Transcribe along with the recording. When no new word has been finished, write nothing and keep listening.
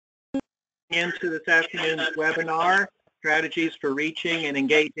into this afternoon's webinar, Strategies for Reaching and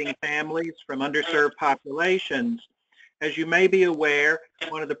Engaging Families from Underserved Populations. As you may be aware,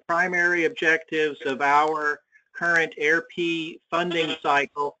 one of the primary objectives of our current ARP funding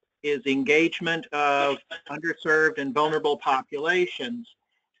cycle is engagement of underserved and vulnerable populations.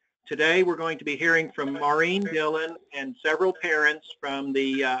 Today we're going to be hearing from Maureen Dillon and several parents from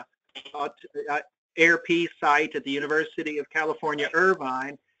the ARP site at the University of California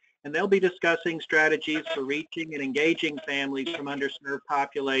Irvine, and they'll be discussing strategies for reaching and engaging families from underserved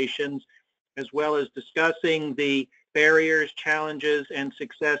populations, as well as discussing the barriers, challenges, and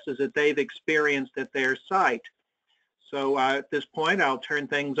successes that they've experienced at their site. So at this point, I'll turn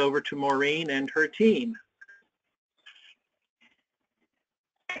things over to Maureen and her team.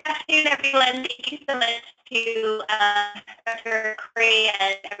 Good afternoon, everyone. Thank you so much to Dr. Corey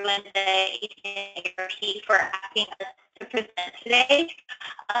and everyone at ATN for asking us to present today.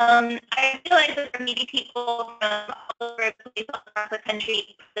 I realize that there may be people from all over across the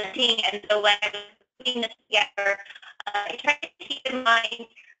country presenting, and so when I was putting this together, I tried to keep in mind,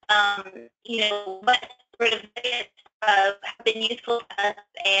 what sort of ideas have been useful to us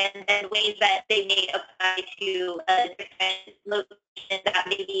and then ways that they may apply to different locations that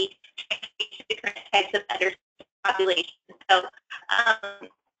may be different types of underserved populations. So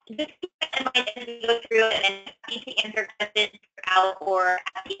just keep that in mind as we go through, and I'm happy to answer questions throughout or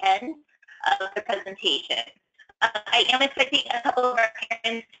at the end of the presentation. I am expecting a couple of our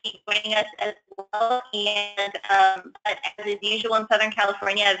parents to be joining us as well, and but as is usual in Southern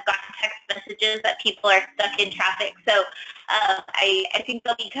California, I've gotten text messages that people are stuck in traffic. So I think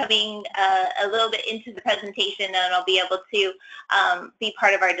they'll be coming a little bit into the presentation, and I'll be able to be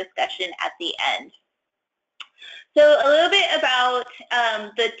part of our discussion at the end. So a little bit about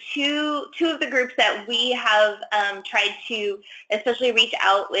the two of the groups that we have tried to especially reach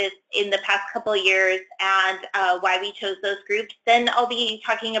out with in the past couple of years, and why we chose those groups. Then I'll be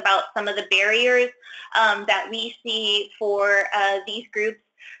talking about some of the barriers that we see for these groups,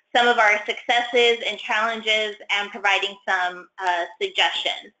 some of our successes and challenges, and providing some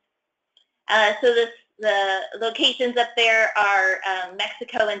suggestions. So the locations up there are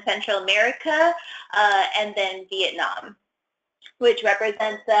Mexico and Central America, and then Vietnam, which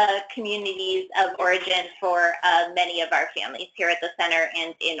represents communities of origin for many of our families here at the center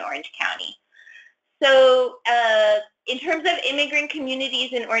and in Orange County. So in terms of immigrant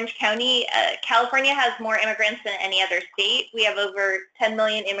communities in Orange County, California has more immigrants than any other state. We have over 10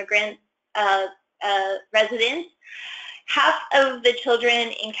 million immigrant residents. Half of the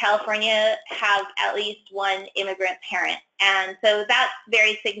children in California have at least one immigrant parent, and so that's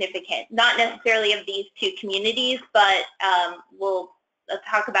very significant. Not necessarily of these two communities, but we'll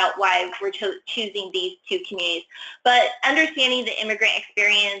talk about why we're choosing these two communities. But understanding the immigrant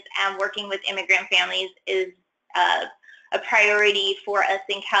experience and working with immigrant families is a priority for us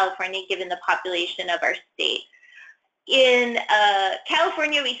in California, given the population of our state. In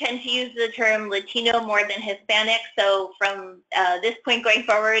California, we tend to use the term Latino more than Hispanic, so from this point going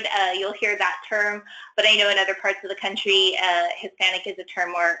forward, you'll hear that term, but I know in other parts of the country, Hispanic is a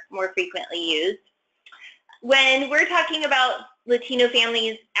term more frequently used. When we're talking about Latino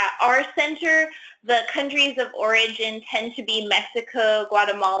families at our center, the countries of origin tend to be Mexico,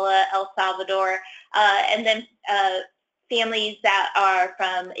 Guatemala, El Salvador, and then families that are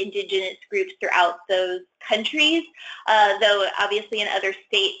from indigenous groups throughout those countries, though obviously in other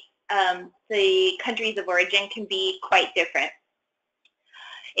states, the countries of origin can be quite different.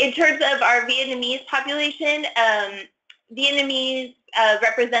 In terms of our Vietnamese population, Vietnamese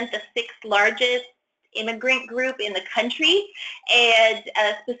represent the 6th largest immigrant group in the country, and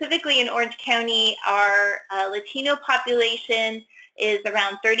specifically in Orange County, our Latino population is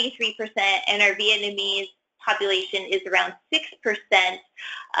around 33%, and our Vietnamese population is around 6%,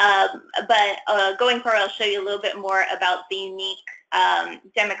 but going forward, I'll show you a little bit more about the unique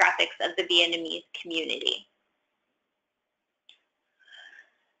demographics of the Vietnamese community.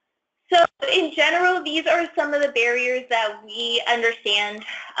 So in general, these are some of the barriers that we understand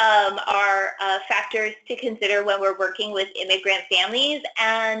are factors to consider when we're working with immigrant families,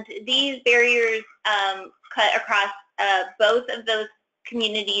 and these barriers cut across both of those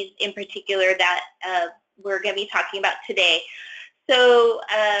communities in particular that we're going to be talking about today. So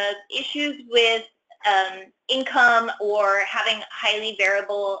issues with income or having highly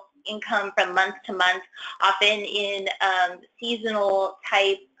variable income from month to month, often in seasonal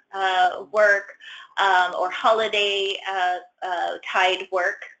type work or holiday tied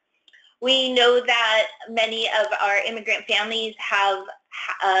work. We know that many of our immigrant families have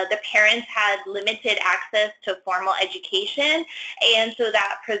the parents had limited access to formal education, and so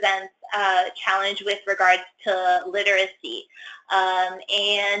that presents challenge with regards to literacy.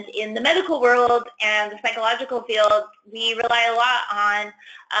 And in the medical world and the psychological field, we rely a lot on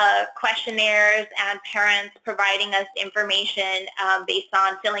questionnaires and parents providing us information based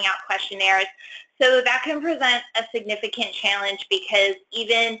on filling out questionnaires. So that can present a significant challenge, because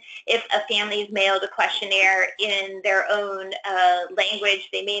even if a family's mailed a questionnaire in their own language,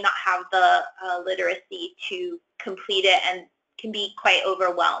 they may not have the literacy to complete it and can be quite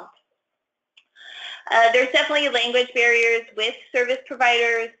overwhelmed. There's definitely language barriers with service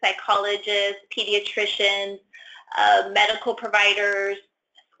providers, psychologists, pediatricians, medical providers,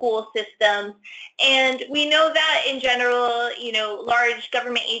 school systems, and we know that in general, you know, large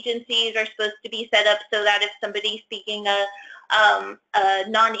government agencies are supposed to be set up so that if somebody speaking a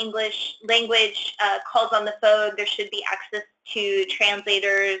non-English language calls on the phone, there should be access to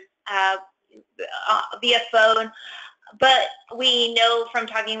translators via phone. But we know from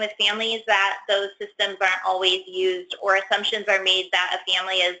talking with families that those systems aren't always used, or assumptions are made that a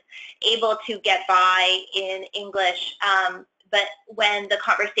family is able to get by in English. But when the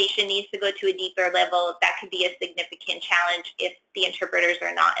conversation needs to go to a deeper level, that could be a significant challenge if the interpreters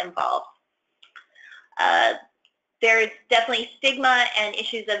are not involved. There's definitely stigma and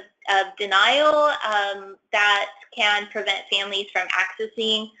issues of denial that can prevent families from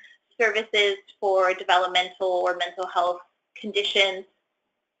accessing services for developmental or mental health conditions.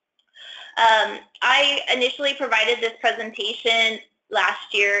 I initially provided this presentation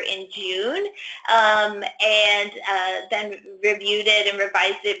last year in June, and then reviewed it and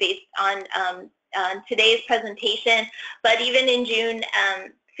revised it based on today's presentation. But even in June,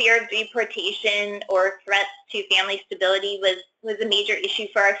 fear of deportation or threats to family stability was a major issue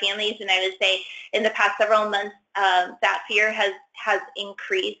for our families, and I would say in the past several months that fear has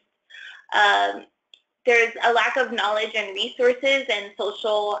increased. There's a lack of knowledge and resources and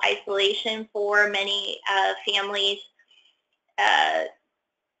social isolation for many families.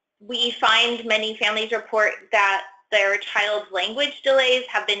 We find many families report that their child's language delays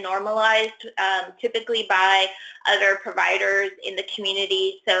have been normalized, typically by other providers in the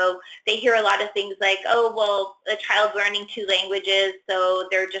community. So they hear a lot of things like, oh, well, the child's learning 2 languages, so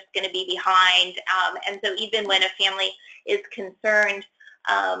they're just going to be behind. And so even when a family is concerned,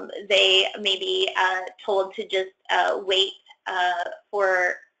 they may be told to just wait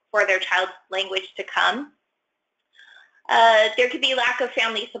for their child's language to come. There could be lack of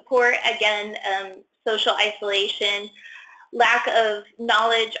family support, again, social isolation, lack of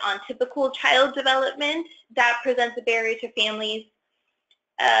knowledge on typical child development that presents a barrier to families.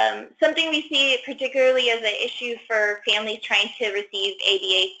 Something we see particularly as an issue for families trying to receive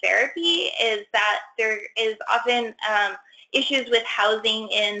ABA therapy is that there is often issues with housing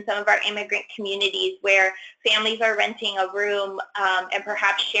in some of our immigrant communities, where families are renting a room and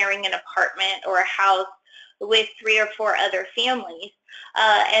perhaps sharing an apartment or a house with 3 or 4 other families.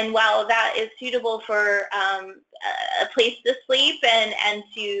 And while that is suitable for a place to sleep and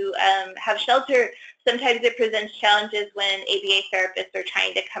to have shelter, sometimes it presents challenges when ABA therapists are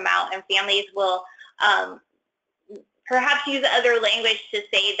trying to come out, and families will perhaps use other language to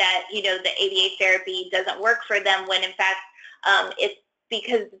say that, you know, the ABA therapy doesn't work for them, when in fact it's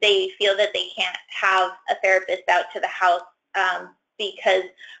because they feel that they can't have a therapist out to the house because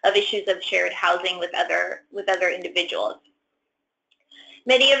of issues of shared housing with other individuals.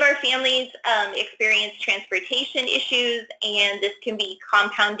 Many of our families experience transportation issues, and this can be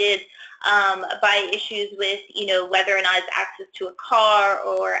compounded by issues with, you know, whether or not it's access to a car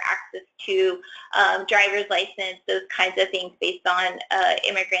or access to driver's license, those kinds of things based on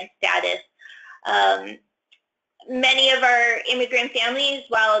immigrant status. Many of our immigrant families,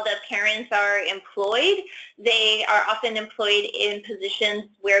 while the parents are employed, they are often employed in positions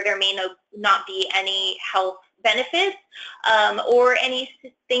where there may not be any health benefits or any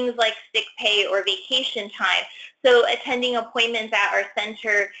things like sick pay or vacation time. So attending appointments at our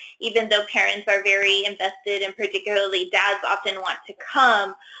center, even though parents are very invested, and particularly dads often want to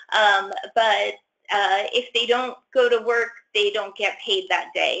come, but if they don't go to work, they don't get paid that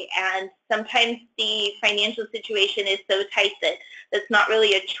day. And sometimes the financial situation is so tight that that's not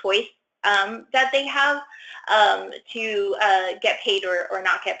really a choice that they have to get paid or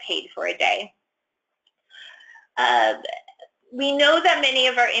not get paid for a day. We know that many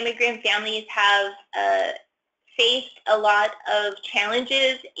of our immigrant families have faced a lot of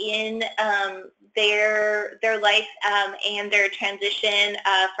challenges in their life and their transition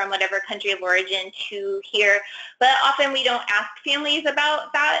from whatever country of origin to here. But often we don't ask families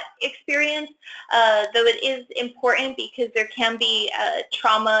about that experience, though it is important, because there can be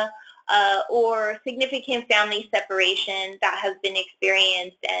trauma or significant family separation that has been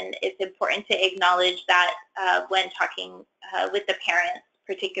experienced, and it's important to acknowledge that when talking with the parents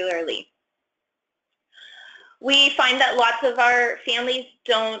particularly. We find that lots of our families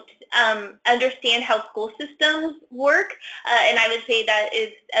don't understand how school systems work, and I would say that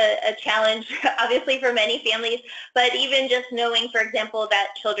is a challenge, obviously, for many families, but even just knowing, for example,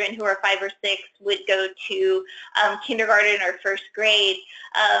 that children who are 5 or 6 would go to kindergarten or first grade,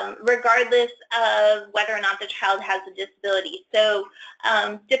 regardless of whether or not the child has a disability. So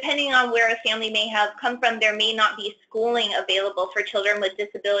depending on where a family may have come from, there may not be schooling available for children with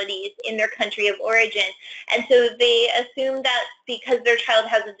disabilities in their country of origin. And so they assume that because their child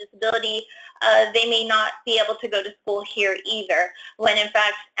has a disability, they may not be able to go to school here either, when in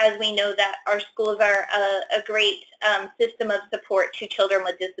fact, as we know, that our schools are a great system of support to children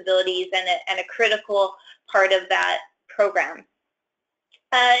with disabilities and a critical part of that program.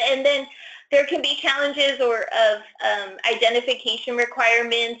 And then there can be challenges of identification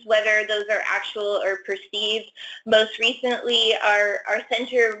requirements, whether those are actual or perceived. Most recently, our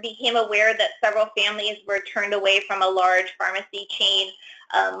center became aware that several families were turned away from a large pharmacy chain,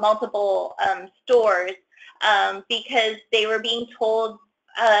 multiple stores, because they were being told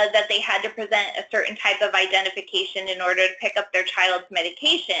that they had to present a certain type of identification in order to pick up their child's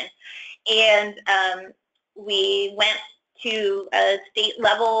medication. And we went to a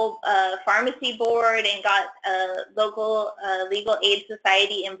state-level pharmacy board and got a local legal aid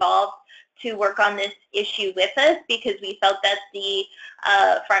society involved to work on this issue with us, because we felt that the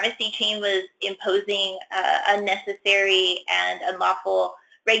pharmacy chain was imposing unnecessary and unlawful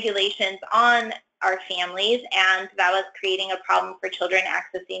regulations on our families, and that was creating a problem for children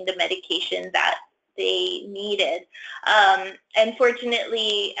accessing the medication that they needed.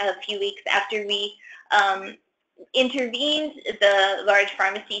 Unfortunately, a few weeks after we intervened, the large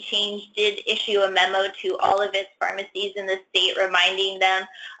pharmacy chain did issue a memo to all of its pharmacies in the state, reminding them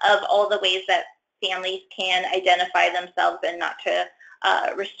of all the ways that families can identify themselves and not to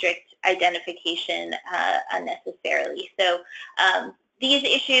restrict identification unnecessarily. So these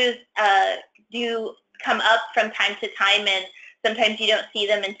issues do come up from time to time, and sometimes you don't see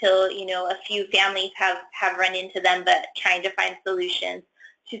them until, a few families have run into them, but trying to find solutions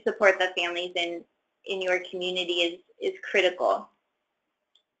to support the families in your community is critical.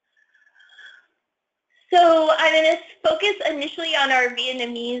 So I'm going to focus initially on our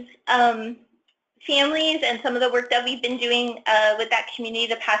Vietnamese families and some of the work that we've been doing with that community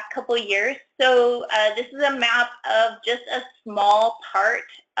the past couple of years. So this is a map of just a small part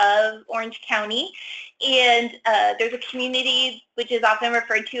of Orange County, and there's a community which is often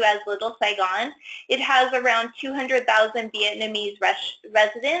referred to as Little Saigon. It has around 200,000 Vietnamese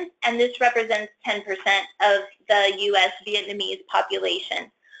residents, and this represents 10% of the U.S. Vietnamese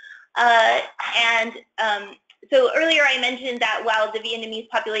population. So earlier I mentioned that while the Vietnamese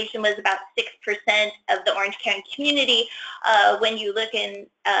population was about 6% of the Orange County community, when you look in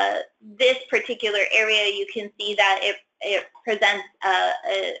this particular area, you can see that it presents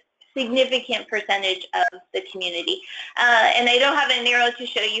a significant percentage of the community. And I don't have an arrow to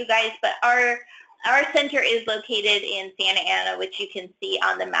show you guys, but our center is located in Santa Ana, which you can see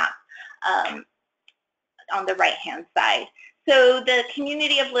on the map on the right-hand side. So the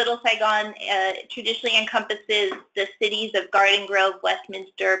community of Little Saigon traditionally encompasses the cities of Garden Grove,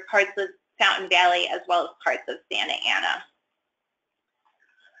 Westminster, parts of Fountain Valley, as well as parts of Santa Ana.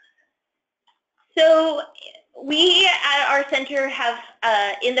 So we at our center have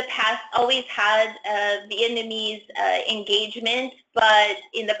in the past always had Vietnamese engagement, but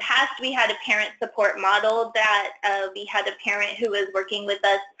in the past we had a parent support model that we had a parent who was working with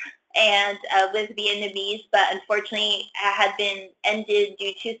us and with Vietnamese, but unfortunately had been ended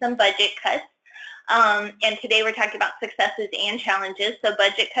due to some budget cuts. And today we're talking about successes and challenges. So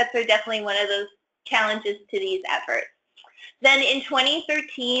budget cuts are definitely one of those challenges to these efforts. Then in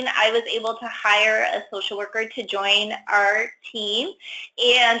 2013, I was able to hire a social worker to join our team,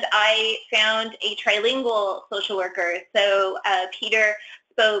 and I found a trilingual social worker. So Peter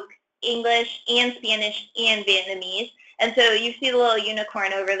spoke English and Spanish and Vietnamese. And so you see the little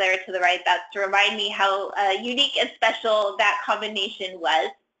unicorn over there to the right. That's to remind me how unique and special that combination was.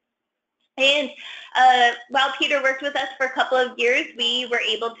 And while Peter worked with us for a couple of years, we were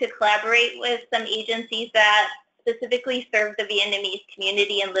able to collaborate with some agencies that specifically serve the Vietnamese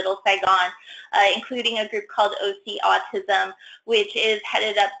community in Little Saigon, including a group called OC Autism, which is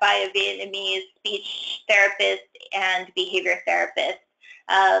headed up by a Vietnamese speech therapist and behavior therapist.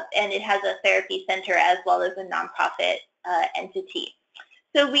 And it has a therapy center as well as a nonprofit entity.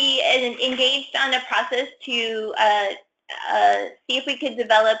 So we engaged on a process to see if we could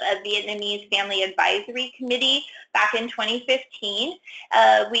develop a Vietnamese Family Advisory Committee back in 2015.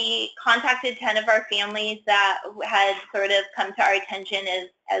 We contacted 10 of our families that had sort of come to our attention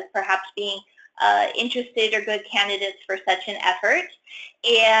as perhaps being interested or good candidates for such an effort.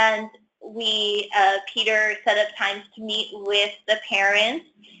 And Peter set up times to meet with the parents.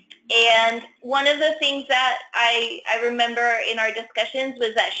 And one of the things that I remember in our discussions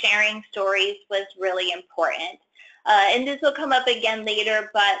was that sharing stories was really important. And this will come up again later,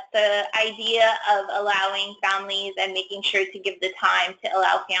 but the idea of allowing families and making sure to give the time to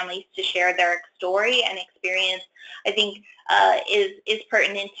allow families to share their story and experience, I think is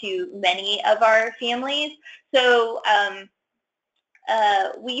pertinent to many of our families. So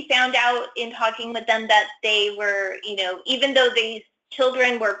we found out in talking with them that they were, even though these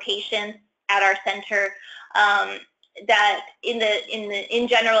children were patients at our center, that in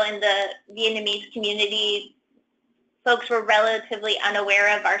general in the Vietnamese community, folks were relatively unaware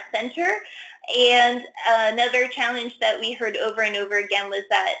of our center. And another challenge that we heard over and over again was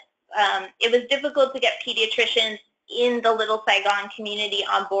that it was difficult to get pediatricians in the Little Saigon community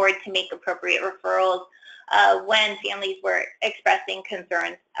on board to make appropriate referrals when families were expressing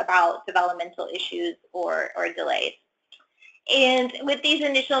concerns about developmental issues or delays. And with these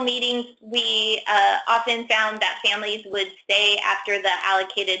initial meetings, we often found that families would stay after the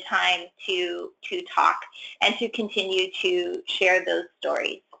allocated time to talk and to continue to share those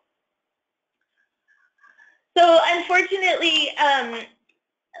stories. So unfortunately,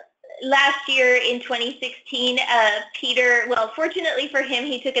 last year in 2016, Peter, well, fortunately for him,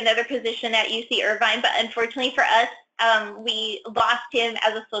 he took another position at UC Irvine, but unfortunately for us, we lost him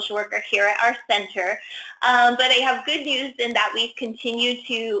as a social worker here at our center. But I have good news in that we've continued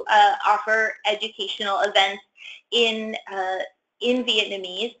to offer educational events in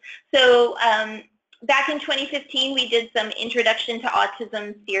Vietnamese. So back in 2015, we did some Introduction to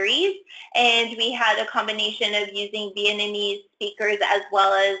Autism series, and we had a combination of using Vietnamese speakers as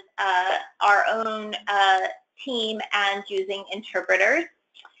well as our own team and using interpreters.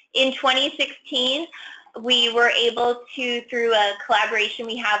 In 2016, we were able to, through a collaboration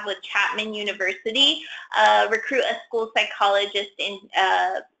we have with Chapman University, recruit a school psychologist in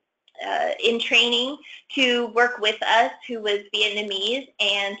training to work with us who was Vietnamese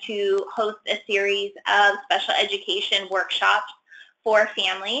and to host a series of special education workshops for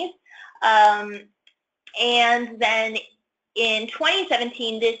families. And then in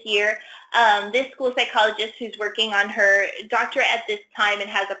 2017, this year, this school psychologist who's working on her doctorate at this time and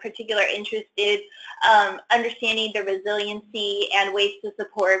has a particular interest in understanding the resiliency and ways to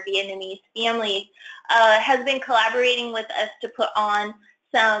support Vietnamese families, has been collaborating with us to put on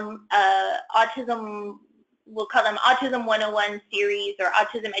some autism, we'll call them Autism 101 series or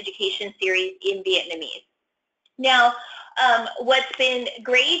autism education series in Vietnamese. Now, what's been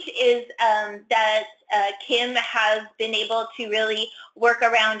great is that Kim has been able to really work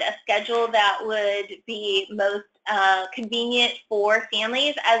around a schedule that would be most convenient for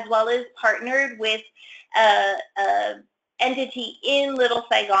families, as well as partnered with an entity in Little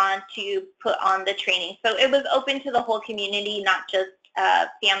Saigon to put on the training. So it was open to the whole community, not just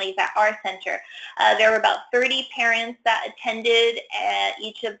families at our center. There were about 30 parents that attended at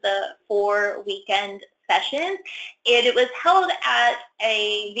each of the 4 weekend sessions, and it was held at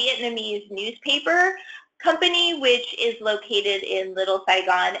a Vietnamese newspaper company which is located in Little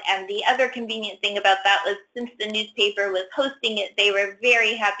Saigon. And the other convenient thing about that was, since the newspaper was hosting it, they were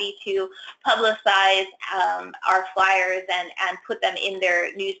very happy to publicize our flyers and put them in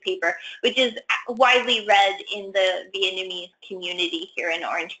their newspaper, which is widely read in the Vietnamese community here in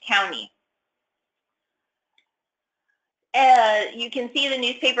Orange County. You can see the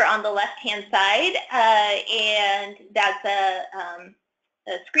newspaper on the left-hand side, and that's a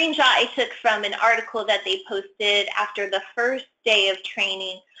screenshot I took from an article that they posted after the first day of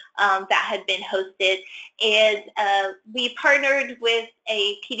training that had been hosted. And we partnered with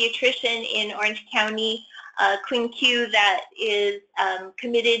a pediatrician in Orange County, Quinn Q, that is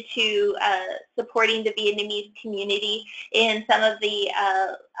committed to supporting the Vietnamese community in some of the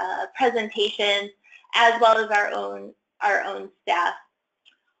presentations, as well as our own staff.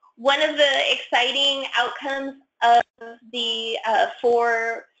 One of the exciting outcomes of the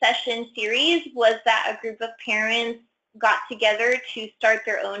 4-session series was that a group of parents got together to start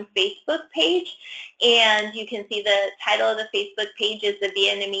their own Facebook page, and you can see the title of the Facebook page is the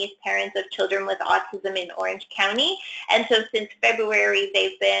Vietnamese Parents of Children with Autism in Orange County. And so since February,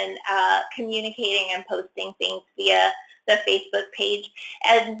 they've been communicating and posting things via the Facebook page,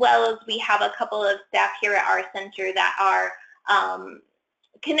 as well as we have a couple of staff here at our center that are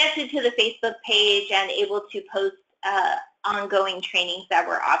connected to the Facebook page and able to post ongoing trainings that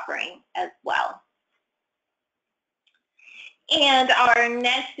we're offering as well. And our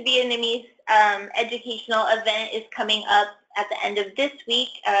next Vietnamese educational event is coming up at the end of this week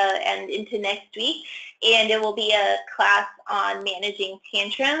and into next week, and it will be a class on managing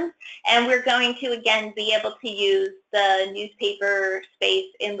tantrums. And we're going to, again, be able to use the newspaper space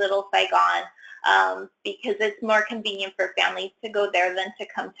in Little Saigon because it's more convenient for families to go there than to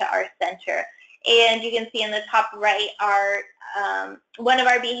come to our center. And you can see in the top right our one of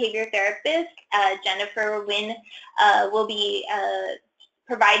our behavior therapists, Jennifer Nguyen, will be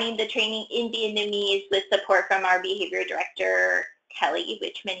providing the training in Vietnamese with support from our behavior director, Kelly,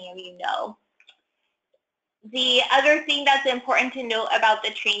 which many of you know. The other thing that's important to note about the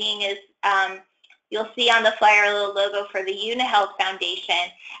training is you'll see on the flyer a little logo for the UniHealth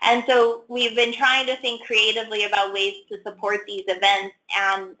Foundation. And so we've been trying to think creatively about ways to support these events,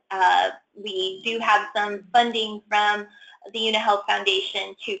 and we do have some funding from the UniHealth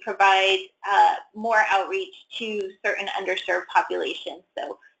Foundation to provide more outreach to certain underserved populations.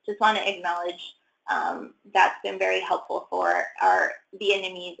 So just want to acknowledge that's been very helpful for our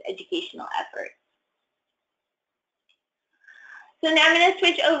Vietnamese educational efforts. So now I'm going to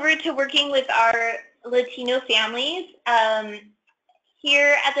switch over to working with our Latino families.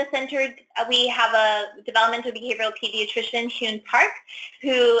 Here at the center, we have a developmental behavioral pediatrician, Hyun Park,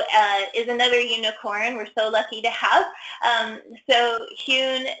 who is another unicorn we're so lucky to have. So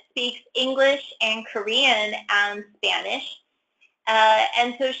Hyun speaks English and Korean and Spanish.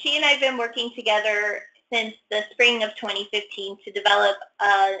 And so she and I have been working together since the spring of 2015 to develop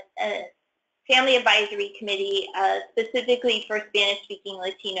a family advisory committee specifically for Spanish-speaking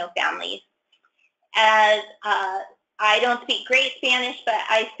Latino families. As I don't speak great Spanish, but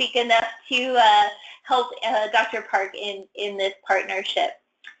I speak enough to help Dr. Park in this partnership.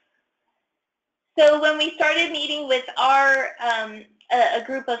 So when we started meeting with our a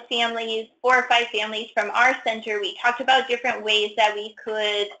group of families, 4 or 5 families from our center, we talked about different ways that we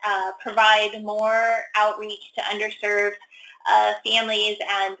could provide more outreach to underserved families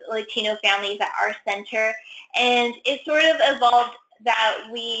and Latino families at our center. And it sort of evolved that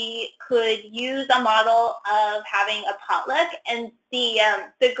we could use a model of having a potluck. And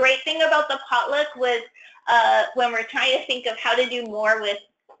the great thing about the potluck was when we're trying to think of how to do more with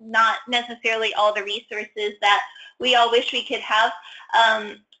not necessarily all the resources that we all wish we could have,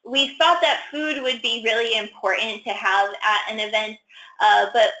 we thought that food would be really important to have at an event,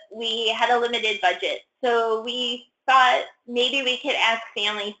 but we had a limited budget. So we thought maybe we could ask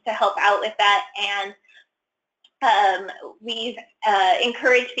families to help out with that, and we've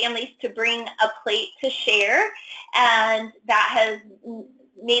encouraged families to bring a plate to share, and that has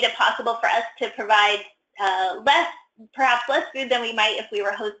made it possible for us to provide perhaps less food than we might if we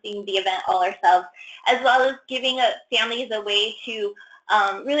were hosting the event all ourselves, as well as giving families a way to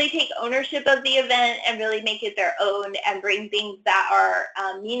really take ownership of the event and really make it their own and bring things that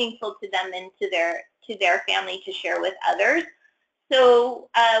are meaningful to them and to their family to share with others. So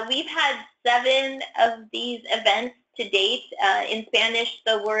we've had 7 of these events to date. In Spanish,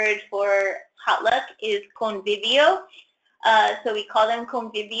 the word for potluck is convivio, so we call them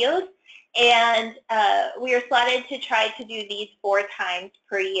convivios. And we are slotted to try to do these 4 times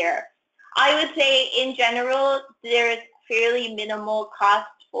per year. I would say in general there's fairly minimal cost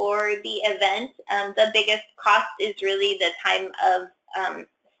for the event. The biggest cost is really the time of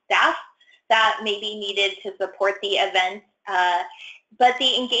staff that may be needed to support the event. But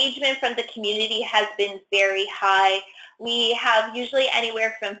the engagement from the community has been very high. We have usually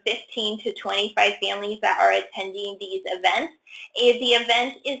anywhere from 15 to 25 families that are attending these events. The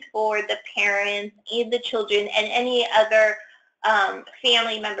event is for the parents and the children and any other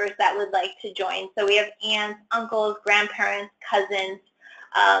family members that would like to join. So we have aunts, uncles, grandparents, cousins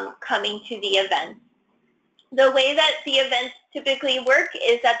coming to the event. The way that the events typically work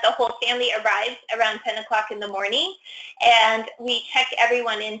is that the whole family arrives around 10 o'clock in the morning, and we check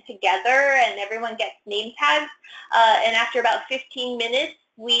everyone in together, and everyone gets name tags. And after about 15 minutes,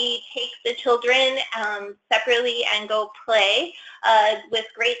 we take the children separately and go play with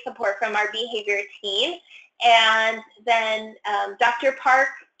great support from our behavior team. And then Dr. Park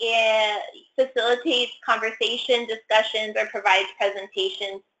facilitates conversation, discussions, or provides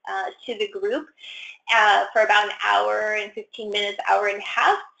presentations to the group for about an hour and 15 minutes, hour and a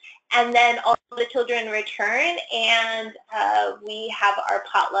half. And then all the children return, and we have our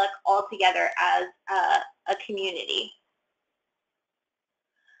potluck all together as a community.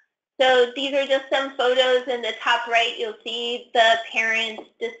 So these are just some photos. In the top right, you'll see the parents'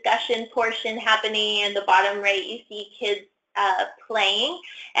 discussion portion happening. In the bottom right, you see kids playing.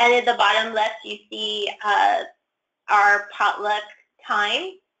 And in the bottom left, you see our potluck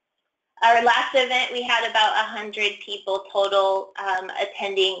time. Our last event, we had about 100 people total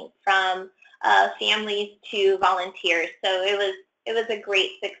attending, from families to volunteers. So it was a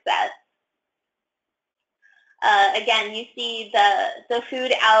great success. Again, you see the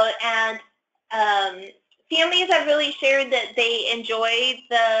food out, and families have really shared that they enjoy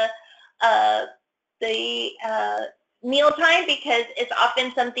the mealtime, because it's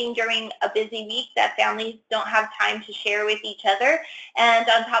often something during a busy week that families don't have time to share with each other. And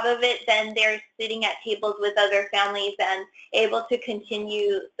on top of it, then they're sitting at tables with other families and able to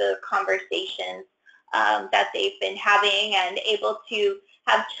continue the conversations that they've been having, and able to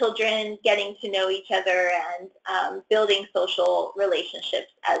have children getting to know each other and building social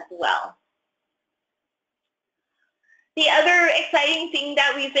relationships as well. The other exciting thing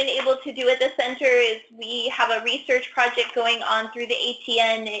that we've been able to do at the center is we have a research project going on through the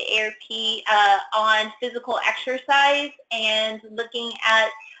ATN ARP on physical exercise, and looking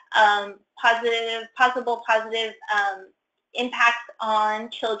at possible positive impacts on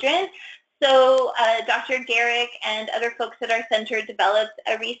children. So Dr. Garrick and other folks at our center developed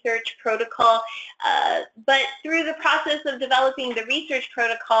a research protocol, but through the process of developing the research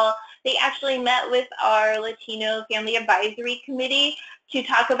protocol, they actually met with our Latino Family Advisory Committee to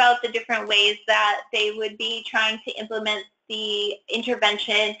talk about the different ways that they would be trying to implement the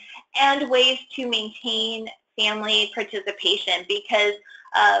intervention and ways to maintain family participation, because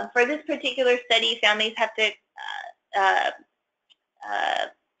for this particular study, families have to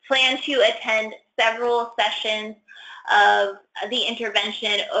plan to attend several sessions of the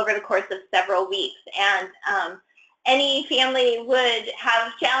intervention over the course of several weeks. And any family would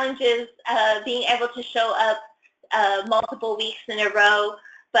have challenges being able to show up multiple weeks in a row,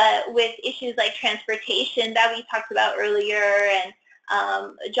 but with issues like transportation that we talked about earlier, and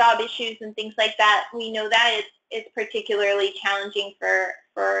job issues and things like that, we know that it's particularly challenging for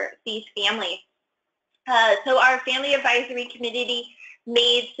these families. So our Family Advisory Committee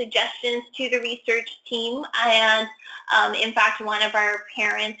made suggestions to the research team, and in fact, one of our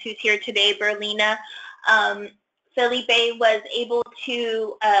parents who's here today, Berlina Felipe, was able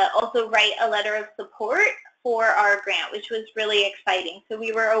to also write a letter of support for our grant, which was really exciting. So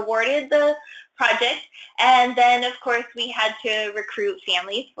we were awarded the project, and then of course we had to recruit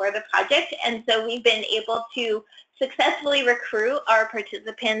families for the project, and so we've been able to successfully recruit our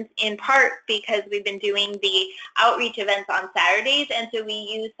participants, in part because we've been doing the outreach events on Saturdays, and so we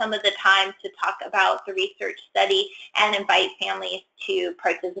use some of the time to talk about the research study and invite families to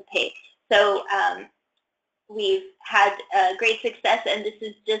participate. So we've had great success, and this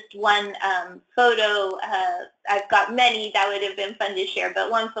is just one photo. I've got many that would have been fun to share,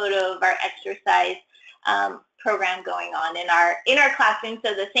 but one photo of our exercise program going on in our classroom.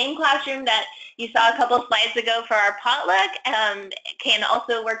 So the same classroom that you saw a couple slides ago for our potluck can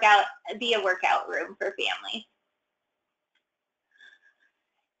also be a workout room for families.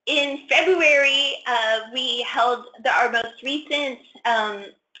 In February, we held our most recent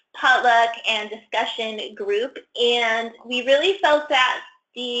potluck and discussion group, and we really felt that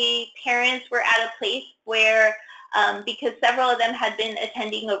the parents were at a place where, because several of them had been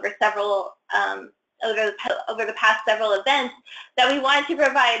attending over the past several events, that we wanted to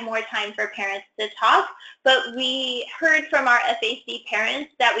provide more time for parents to talk, but we heard from our FAC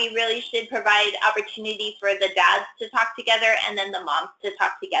parents that we really should provide opportunity for the dads to talk together and then the moms to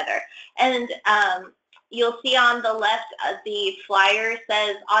talk together. And you'll see on the left, the flyer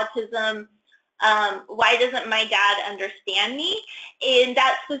says autism, why doesn't my dad understand me? And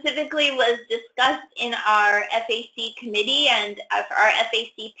that specifically was discussed in our FAC committee, and for our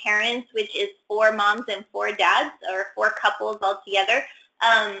FAC parents, which is 4 moms and 4 dads, or 4 couples altogether,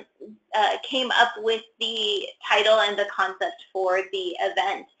 came up with the title and the concept for the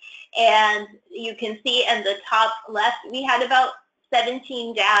event. And you can see in the top left, we had about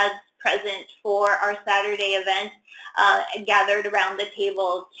 17 dads present for our Saturday event, gathered around the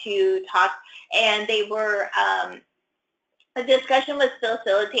table to talk, and they were, the discussion was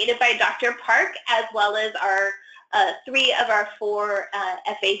facilitated by Dr. Park, as well as our 3 of our 4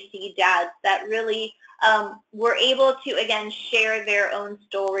 FAC dads that really were able to, again, share their own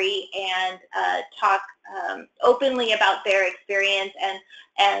story and talk openly about their experience,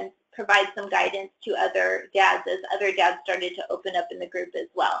 and provide some guidance to other dads as other dads started to open up in the group as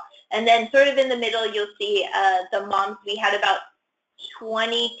well. And then sort of in the middle, you'll see the moms. We had about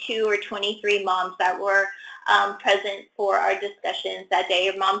 22 or 23 moms that were present for our discussions that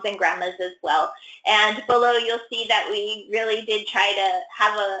day, moms and grandmas as well. And below, you'll see that we really did try to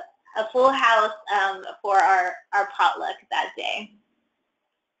have a full house for our potluck that day.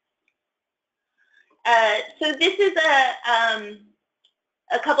 So this is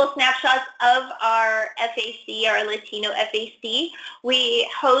a couple snapshots of our FAC, our Latino FAC. We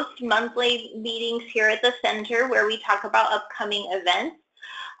host monthly meetings here at the center where we talk about upcoming events.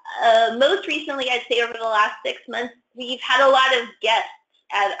 Most recently, I'd say over the last 6 months, we've had a lot of guests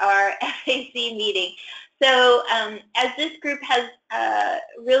at our FAC meeting. So as this group has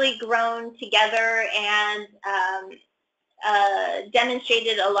really grown together and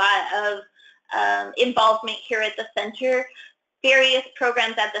demonstrated a lot of involvement here at the center, various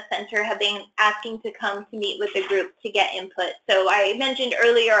programs at the center have been asking to come to meet with the group to get input. So I mentioned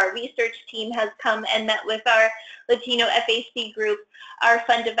earlier our research team has come and met with our Latino FAC group. Our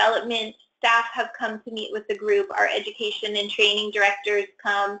fund development staff have come to meet with the group. Our education and training directors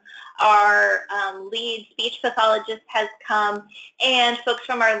come. Our lead speech pathologist has come. And folks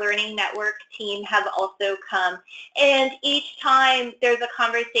from our learning network team have also come. And each time there's a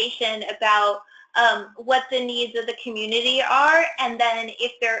conversation about what the needs of the community are, and then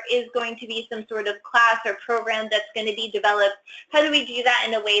if there is going to be some sort of class or program that's going to be developed, how do we do that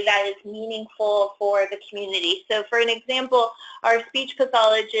in a way that is meaningful for the community? So for an example, our speech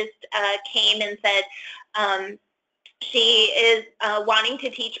pathologist came and said she is wanting to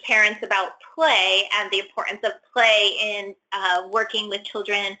teach parents about play and the importance of play in working with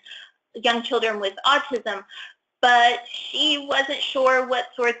children, young children with autism. But she wasn't sure what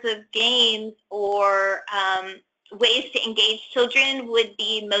sorts of games or ways to engage children would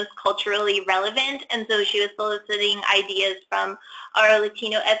be most culturally relevant, and so she was soliciting ideas from our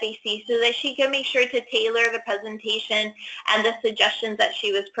Latino FAC so that she could make sure to tailor the presentation and the suggestions that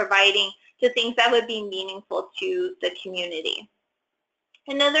she was providing to things that would be meaningful to the community.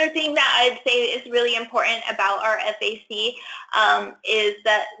 Another thing that I'd say is really important about our FAC is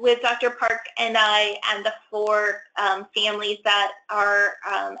that with Dr. Park and I and the 4 families that are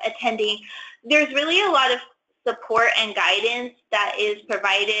attending, there's really a lot of support and guidance that is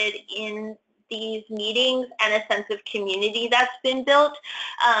provided in these meetings and a sense of community that's been built.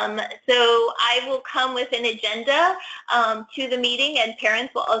 So I will come with an agenda to the meeting, and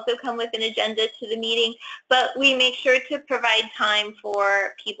parents will also come with an agenda to the meeting, but we make sure to provide time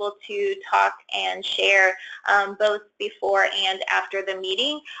for people to talk and share both before and after the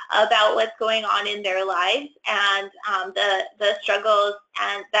meeting about what's going on in their lives and the struggles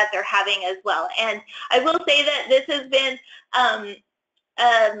and that they're having as well. And I will say that this has been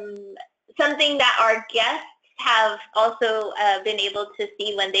something that our guests have also been able to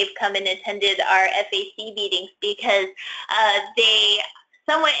see when they've come and attended our FAC meetings, because they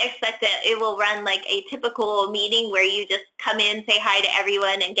somewhat expect that it will run like a typical meeting where you just come in, say hi to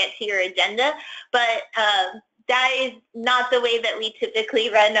everyone, and get to your agenda. But that is not the way that we typically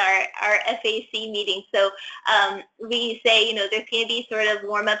run our FAC meetings. So we say, you know, there's going to be sort of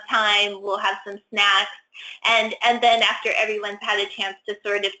warm-up time, we'll have some snacks, and then after everyone's had a chance to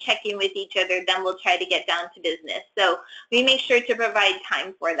sort of check in with each other, then we'll try to get down to business. So we make sure to provide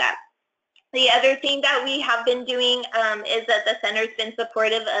time for that. The other thing that we have been doing is that the center's been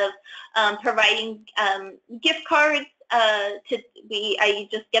supportive of providing gift cards. I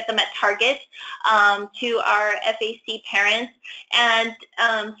just get them at Target to our FAC parents, and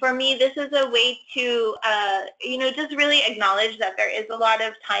for me this is a way to you know, just really acknowledge that there is a lot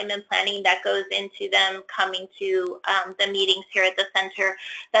of time and planning that goes into them coming to the meetings here at the center,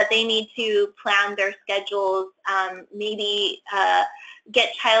 that they need to plan their schedules, maybe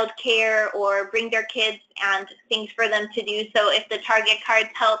get childcare or bring their kids and things for them to do. So if the Target cards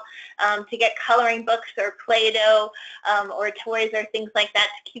help to get coloring books or Play-Doh or toys or things like that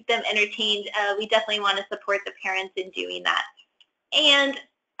to keep them entertained, we definitely want to support the parents in doing that. And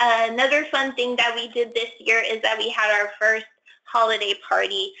another fun thing that we did this year is that we had our first holiday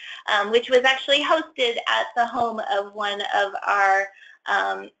party, which was actually hosted at the home of one of our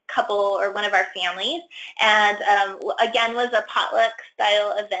couple or one of our families, and again was a potluck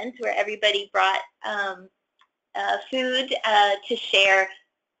style event where everybody brought food to share,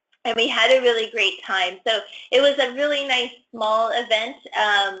 and we had a really great time. So it was a really nice small event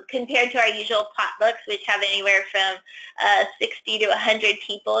compared to our usual potlucks, which have anywhere from 60 to 100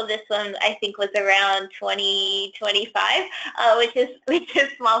 people. This one I think was around 20, 25, which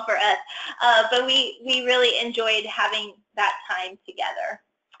is small for us. But we really enjoyed having that time together.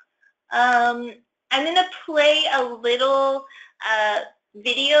 I'm going to play a little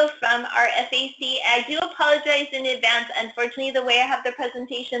video from our FAC. I do apologize in advance. Unfortunately, the way I have the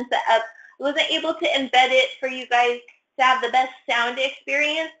presentation set up, I wasn't able to embed it for you guys to have the best sound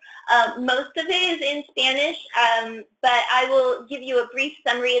experience. Most of it is in Spanish, but I will give you a brief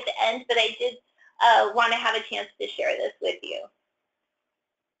summary at the end, but I did want to have a chance to share this with you.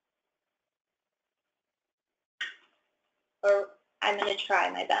 or I'm going to try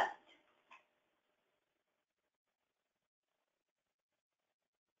my best.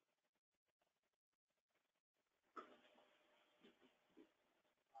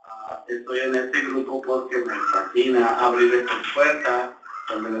 Estoy en este grupo porque me fascina abrir estas puertas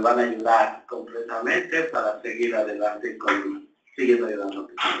donde me van a ayudar completamente para seguir adelante siguiendo ayudando a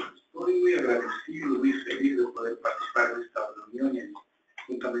personas. Estoy muy agradecido, muy feliz de poder participar de estas reuniones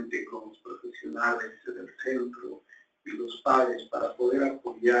juntamente con los profesionales del centro y los padres para poder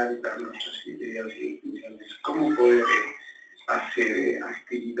apoyar y dar nuestras ideas y opiniones, cómo poder hacer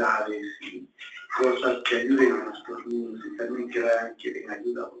actividades y cosas que ayuden a nuestros niños y también que den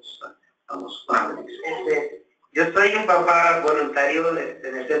ayuda a los padres. Yo soy un papá voluntario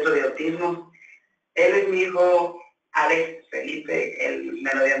en el centro de autismo. Él es mi hijo Alex Felipe, él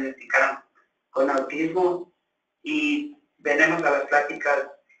me lo diagnosticaron con autismo y venimos a las pláticas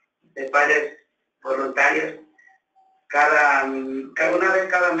de padres voluntarios cada una vez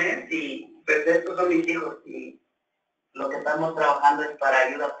cada mes y pues estos son mis hijos y lo que estamos trabajando es para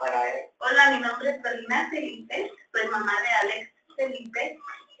ayuda para él. Hola, mi nombre es Paulina Felipe, soy mamá de Alex Felipe.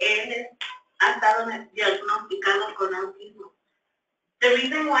 Él ha estado diagnosticado con autismo. The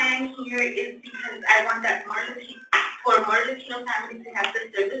reason why I'm here is because I want that for more Latino families to have the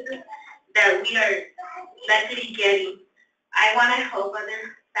services that we are luckily getting. I want to help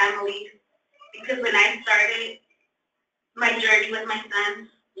other families because when I started my journey with my son,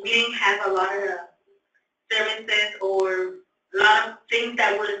 we didn't have a lot of services or a lot of things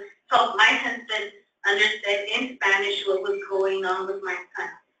that would help my husband understand in Spanish what was going on with my son.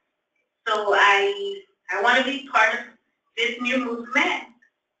 So I want to be part of this new movement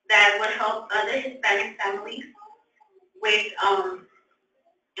that would help other Hispanic families with other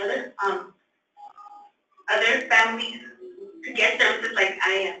families to get services like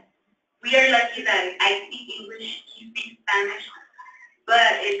I am. We are lucky that I speak English, he speaks Spanish,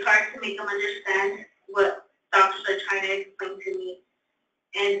 but it's hard to make them understand what doctors are trying to explain to me.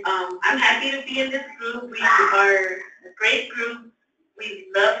 And I'm happy to be in this group. We are a great group.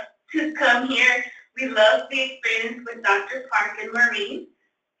 We love to come here. We love the experience with Dr. Park and Maureen.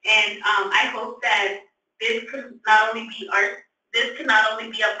 And I hope that this could not only be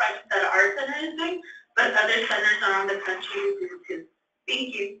a project that our center is doing, but other centers around the country do too.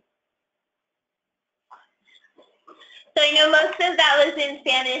 Thank you. So I know most of that was in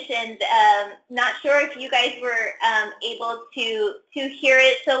Spanish, and not sure if you guys were able to hear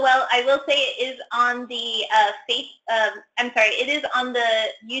it so well. I will say it is on the it is on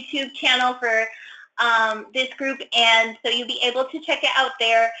the YouTube channel for this group, and so you'll be able to check it out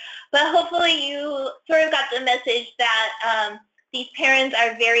there. But hopefully you sort of got the message that these parents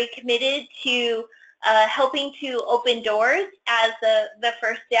are very committed to helping to open doors, as the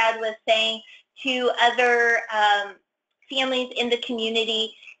first dad was saying, to other families in the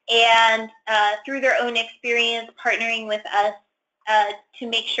community, and through their own experience partnering with us to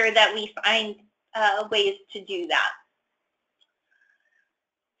make sure that we find ways to do that.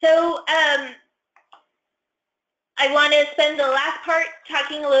 So I want to spend the last part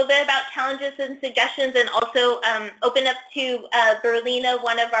talking a little bit about challenges and suggestions, and also open up to Berlina,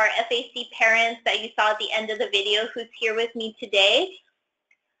 one of our FAC parents that you saw at the end of the video, who's here with me today.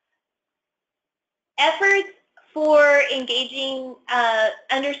 Efforts for engaging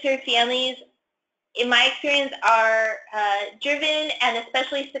underserved families, in my experience, are driven and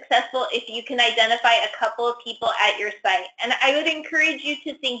especially successful if you can identify a couple of people at your site. And I would encourage you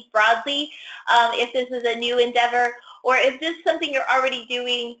to think broadly if this is a new endeavor, or if this is something you're already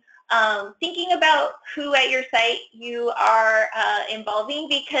doing, thinking about who at your site you are involving,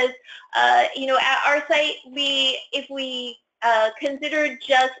 because you know, at our site, if we consider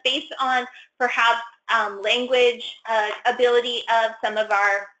just based on perhaps language ability of some of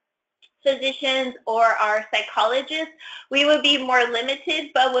our physicians or our psychologists, we would be more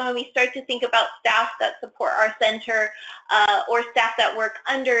limited. But when we start to think about staff that support our center, or staff that work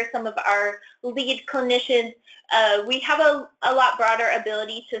under some of our lead clinicians, we have a lot broader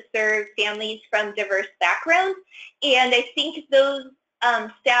ability to serve families from diverse backgrounds. And I think those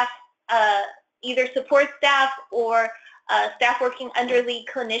staff, either support staff or staff working under lead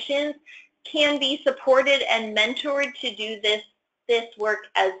clinicians, can be supported and mentored to do this work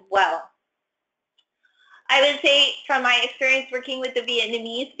as well. I would say, from my experience working with the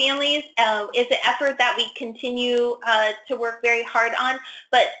Vietnamese families, it's an effort that we continue to work very hard on,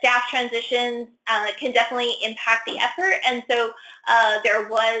 but staff transitions can definitely impact the effort. And so there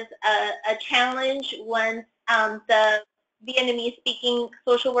was a challenge once the Vietnamese-speaking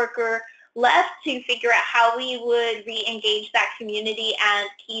social worker left, to figure out how we would re-engage that community and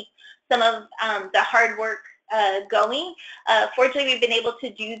keep some of the hard work going. Fortunately, we've been able to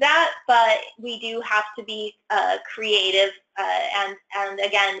do that, but we do have to be creative. And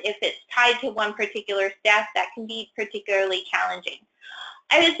again, if it's tied to one particular staff, that can be particularly challenging.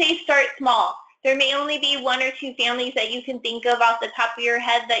 I would say start small. There may only be 1 or 2 families that you can think of off the top of your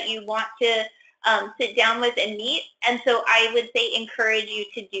head that you want to sit down with and meet. And so I would say encourage you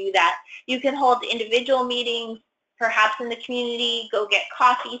to do that. You can hold individual meetings, perhaps in the community, go get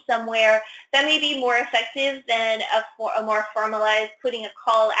coffee somewhere. That may be more effective than a more formalized putting a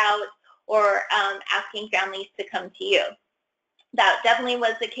call out or asking families to come to you. That definitely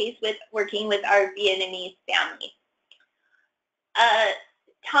was the case with working with our Vietnamese family.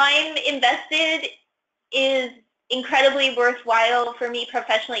 Time invested is incredibly worthwhile for me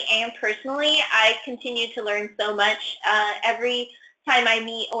professionally and personally. I continue to learn so much every time I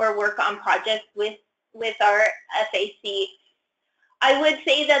meet or work on projects with our FAC. I would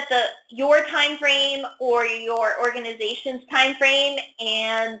say that your time frame or your organization's time frame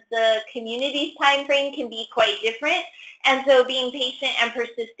and the community's time frame can be quite different, and so being patient and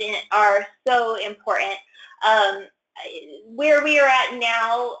persistent are so important. Where we are at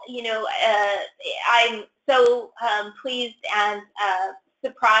now, you know, I'm so pleased and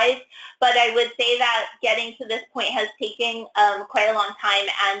surprised, but I would say that getting to this point has taken quite a long time,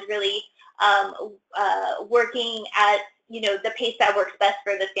 and really working at, you know, the pace that works best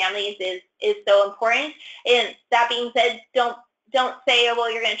for the families is so important. And that being said, don't say, oh,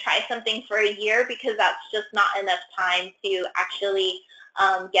 well, you're going to try something for a year, because that's just not enough time to actually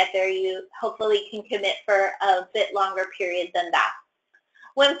get there. You hopefully can commit for a bit longer period than that.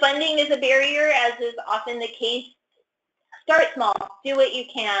 When funding is a barrier, as is often the case, start small, do what you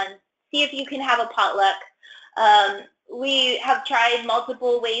can, see if you can have a potluck. We have tried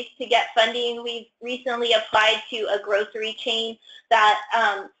multiple ways to get funding. We've recently applied to a grocery chain that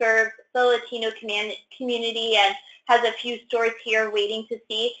serves the Latino community and has a few stores here waiting to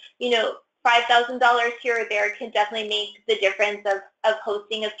see. You know, $5,000 here or there can definitely make the difference of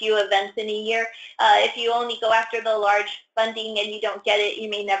hosting a few events in a year. If you only go after the large funding and you don't get it, you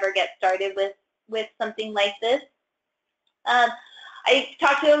may never get started with something like this. I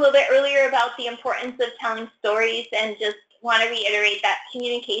talked a little bit earlier about the importance of telling stories, and just want to reiterate that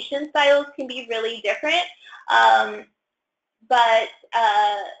communication styles can be really different, but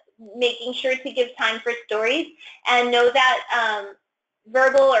making sure to give time for stories, and know that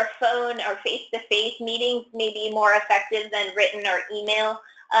verbal or phone or face-to-face meetings may be more effective than written or email.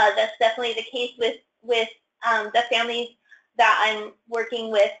 That's definitely the case with the families that I'm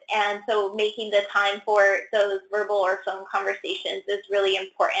working with, and so making the time for those verbal or phone conversations is really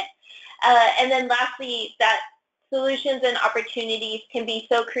important. And then lastly, that solutions and opportunities can be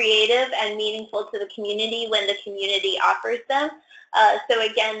so creative and meaningful to the community when the community offers them. So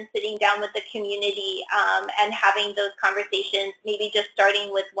again, sitting down with the community and having those conversations, maybe just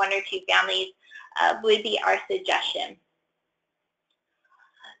starting with 1 or 2 families would be our suggestion.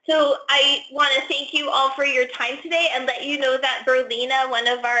 So I want to thank you all for your time today, and let you know that Berlina, one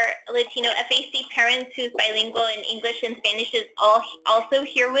of our Latino FAC parents who's bilingual in English and Spanish, is also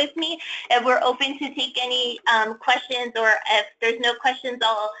here with me, and we're open to take any questions, or if there's no questions,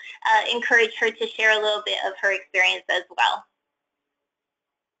 I'll encourage her to share a little bit of her experience as well.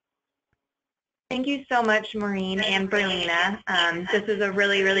 Thank you so much, Maureen and Berlina. This is a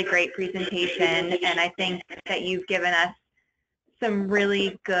really, really great presentation, and I think that you've given us some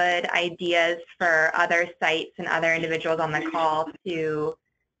really good ideas for other sites and other individuals on the call to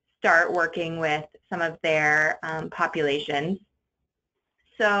start working with some of their populations.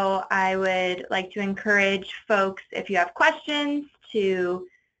 So I would like to encourage folks, if you have questions, to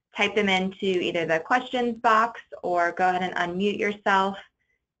type them into either the questions box or go ahead and unmute yourself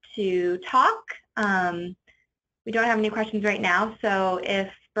to talk. We don't have any questions right now, so if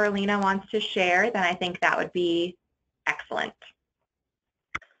Berlina wants to share, then I think that would be excellent.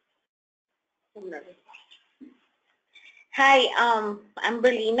 Hi, I'm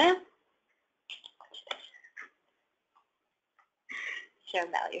Berlina. Share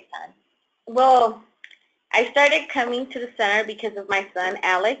about your son. Well, I started coming to the center because of my son,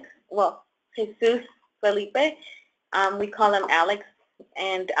 Alex. Well, Jesus Felipe. We call him Alex.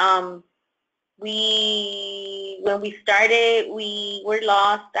 And when we started, we were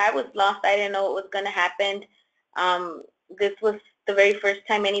lost. I was lost. I didn't know what was going to happen. This was the very first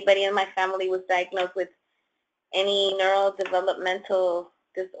time anybody in my family was diagnosed with any neurodevelopmental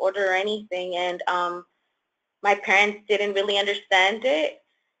disorder or anything. And my parents didn't really understand it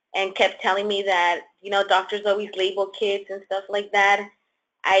and kept telling me that, you know, doctors always label kids and stuff like that.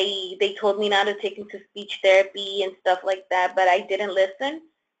 They told me not to take him to speech therapy and stuff like that, but I didn't listen.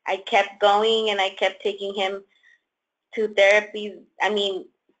 I kept going and I kept taking him to therapies. I mean,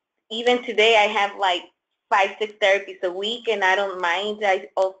 even today I have like 5-6 therapies a week, and I don't mind. I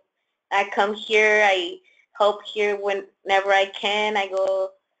come here, I help here whenever I can. I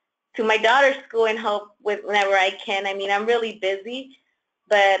go to my daughter's school and help whenever I can. I mean, I'm really busy,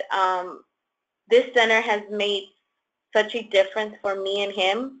 but this center has made such a difference for me and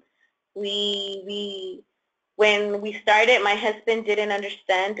him. When we started, my husband didn't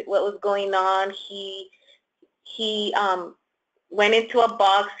understand what was going on. He went into a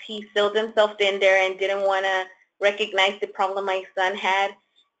box. He sealed himself in there and didn't want to recognize the problem my son had.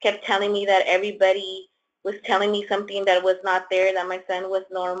 Kept telling me that everybody was telling me something that was not there, that my son was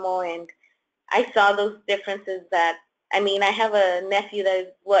normal, and I saw those differences. That, I mean, I have a nephew that is,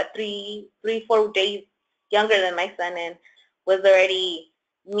 what, 4 days younger than my son, and was already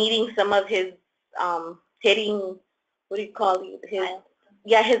meeting some of his hitting, what do you call it,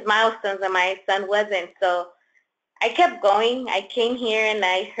 his milestones, and my son wasn't. So I kept going. I came here and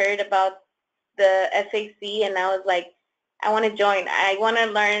I heard about the SAC, and I was like, I want to join. I want to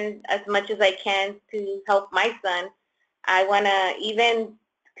learn as much as I can to help my son. I want to, even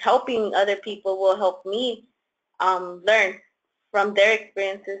helping other people will help me learn from their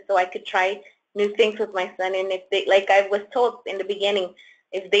experiences, so I could try new things with my son. And if they, like I was told in the beginning,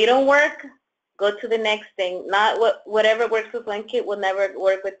 if they don't work, go to the next thing. Not whatever works with one kid will never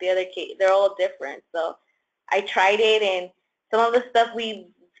work with the other kid. They're all different. So I tried it, and some of the stuff we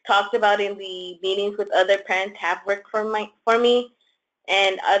talked about in the meetings with other parents have worked for me,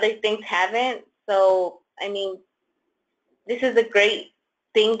 and other things haven't. So, I mean, this is a great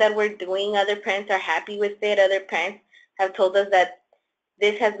thing that we're doing. Other parents are happy with it. Other parents have told us that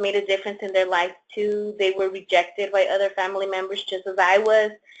this has made a difference in their lives too. They were rejected by other family members just as I was.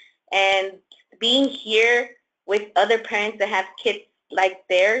 And being here with other parents that have kids like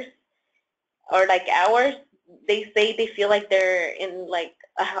theirs or like ours, they say they feel like they're in like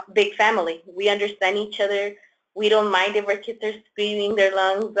a big family. We understand each other. We don't mind if our kids are screaming their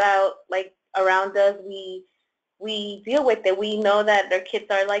lungs out like around us. We deal with it. We know that their kids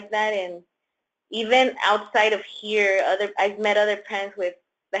are like that, and even outside of here, I've met other parents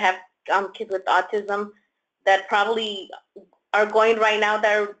that have kids with autism that probably are going right now,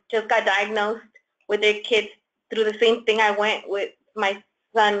 that just got diagnosed with their kids through the same thing I went with my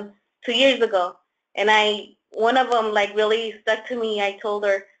son 2 years ago. And one of them like really stuck to me. I told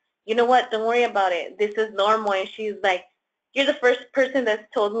her, you know what, don't worry about it. This is normal. And she's like, you're the first person that's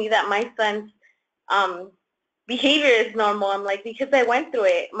told me that my son's behavior is normal. I'm like, because I went through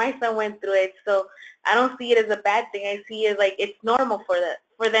it. My son went through it. So I don't see it as a bad thing. I see it like it's normal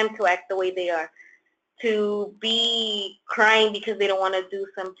for them to act the way they are, to be crying because they don't want to do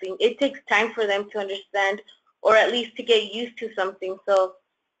something. It takes time for them to understand, or at least to get used to something. So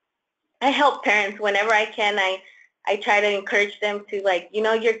I help parents whenever I can. I try to encourage them to, like, you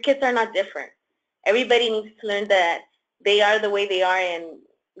know, your kids are not different. Everybody needs to learn that they are the way they are and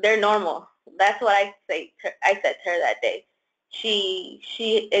they're normal. That's what I said to her that day.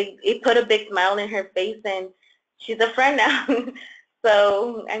 It put a big smile in her face, and she's a friend now.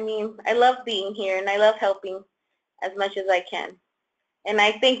 So, I mean, I love being here, and I love helping as much as I can. And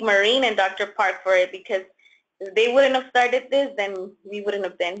I thank Maureen and Dr. Park for it, because if they wouldn't have started this, then we wouldn't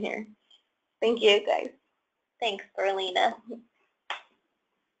have been here. Thank you, guys. Thanks, Berlina.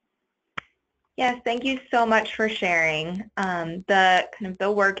 Yes, thank you so much for sharing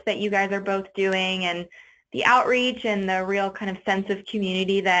the work that you guys are both doing, and the outreach and the real kind of sense of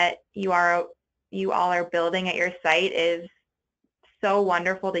community that you all are building at your site is so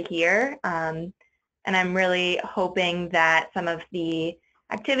wonderful to hear. And I'm really hoping that some of the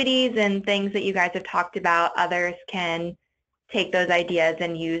activities and things that you guys have talked about, others can take those ideas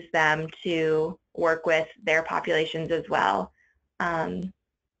and use them to work with their populations as well.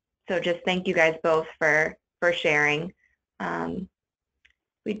 So just thank you guys both for sharing.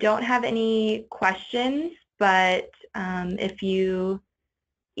 We don't have any questions, but if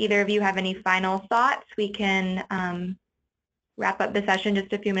either of you have any final thoughts, we can wrap up the session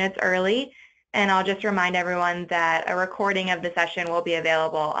just a few minutes early. And I'll just remind everyone that a recording of the session will be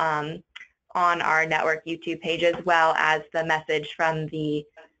available on our network YouTube page, as well as the message from the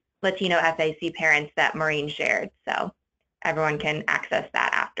Latino FAC parents that Maureen shared. So everyone can access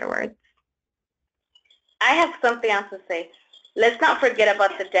that afterwards. I have something else to say. Let's not forget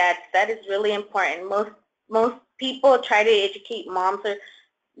about the dads. That is really important. Most people try to educate moms, or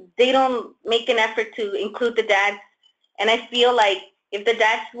they don't make an effort to include the dads. And I feel like if the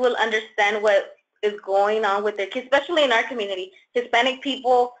dads will understand what is going on with their kids, especially in our community, Hispanic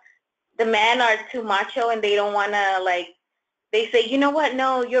people, the men are too macho and they don't want to, like, they say, you know what,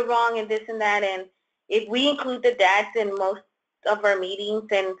 no, you're wrong and this and that. And if we include the dads in most of our meetings,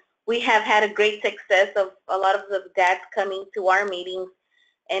 and we have had a great success of a lot of the dads coming to our meetings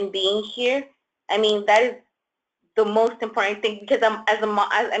and being here, I mean, that is the most important thing, because as a mom,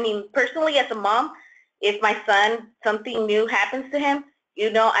 I mean, personally as a mom, if my son, something new happens to him, you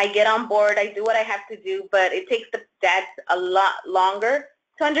know, I get on board, I do what I have to do, but it takes the dads a lot longer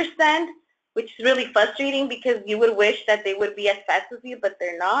to understand, which is really frustrating because you would wish that they would be as fast as you, but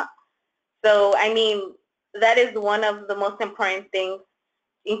they're not. So, I mean, that is one of the most important things.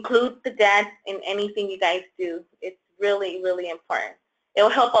 Include the dads in anything you guys do. It's really, really important. It will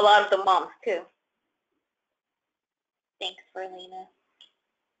help a lot of the moms, too. Thanks, Berlina.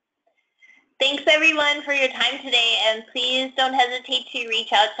 Thanks, everyone, for your time today, and please don't hesitate to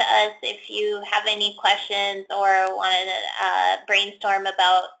reach out to us if you have any questions or want to brainstorm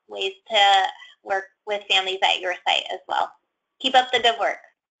about ways to work with families at your site as well. Keep up the good work.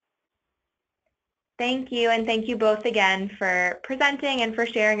 Thank you, and thank you both again for presenting and for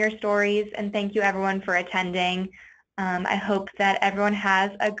sharing your stories, and thank you everyone for attending. I hope that everyone has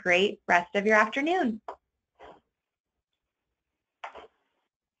a great rest of your afternoon.